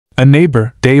A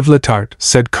neighbor, Dave Letarte,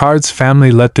 said Card's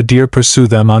family let the deer pursue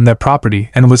them on their property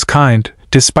and was kind,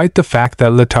 despite the fact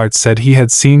that Letarte said he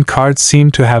had seen Card seem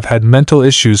to have had mental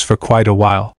issues for quite a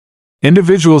while.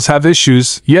 Individuals have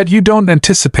issues, yet you don't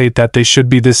anticipate that they should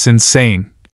be this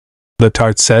insane,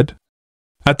 Letarte said.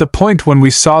 At the point when we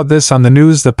saw this on the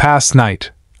news the past night,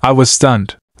 I was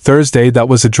stunned. Thursday that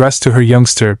was addressed to her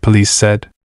youngster, police said.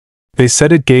 They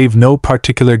said it gave no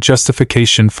particular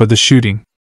justification for the shooting.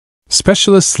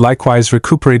 Specialists likewise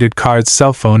recuperated Card's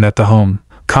cell phone at the home,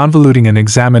 convoluting an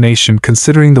examination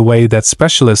considering the way that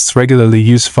specialists regularly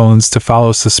use phones to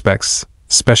follow suspects,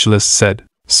 specialists said.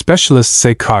 Specialists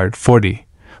say Card, 40,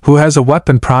 who has a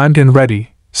weapon primed and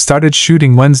ready, started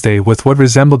shooting Wednesday with what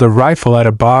resembled a rifle at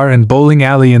a bar and bowling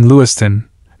alley in Lewiston,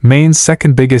 Maine's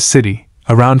second biggest city,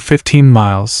 around 15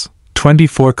 miles,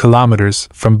 24 kilometers,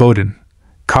 from Bowdoin.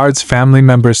 Card's family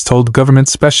members told government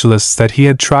specialists that he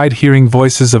had tried hearing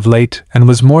voices of late and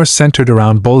was more centered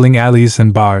around bowling alleys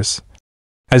and bars,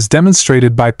 as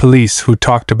demonstrated by police who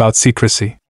talked about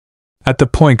secrecy. At the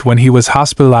point when he was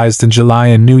hospitalized in July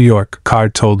in New York,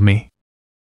 Card told me.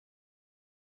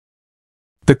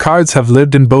 The Cards have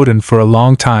lived in Bowdoin for a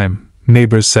long time,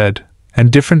 neighbors said, and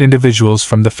different individuals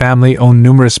from the family own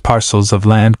numerous parcels of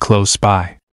land close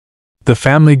by. The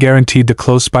family guaranteed the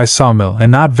close-by sawmill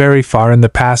and not very far in the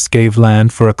past gave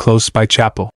land for a close-by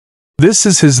chapel. This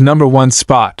is his number one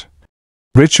spot.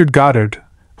 Richard Goddard,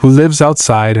 who lives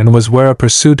outside and was where a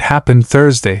pursuit happened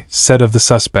Thursday, said of the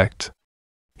suspect.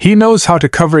 He knows how to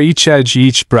cover each edge,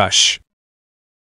 each brush.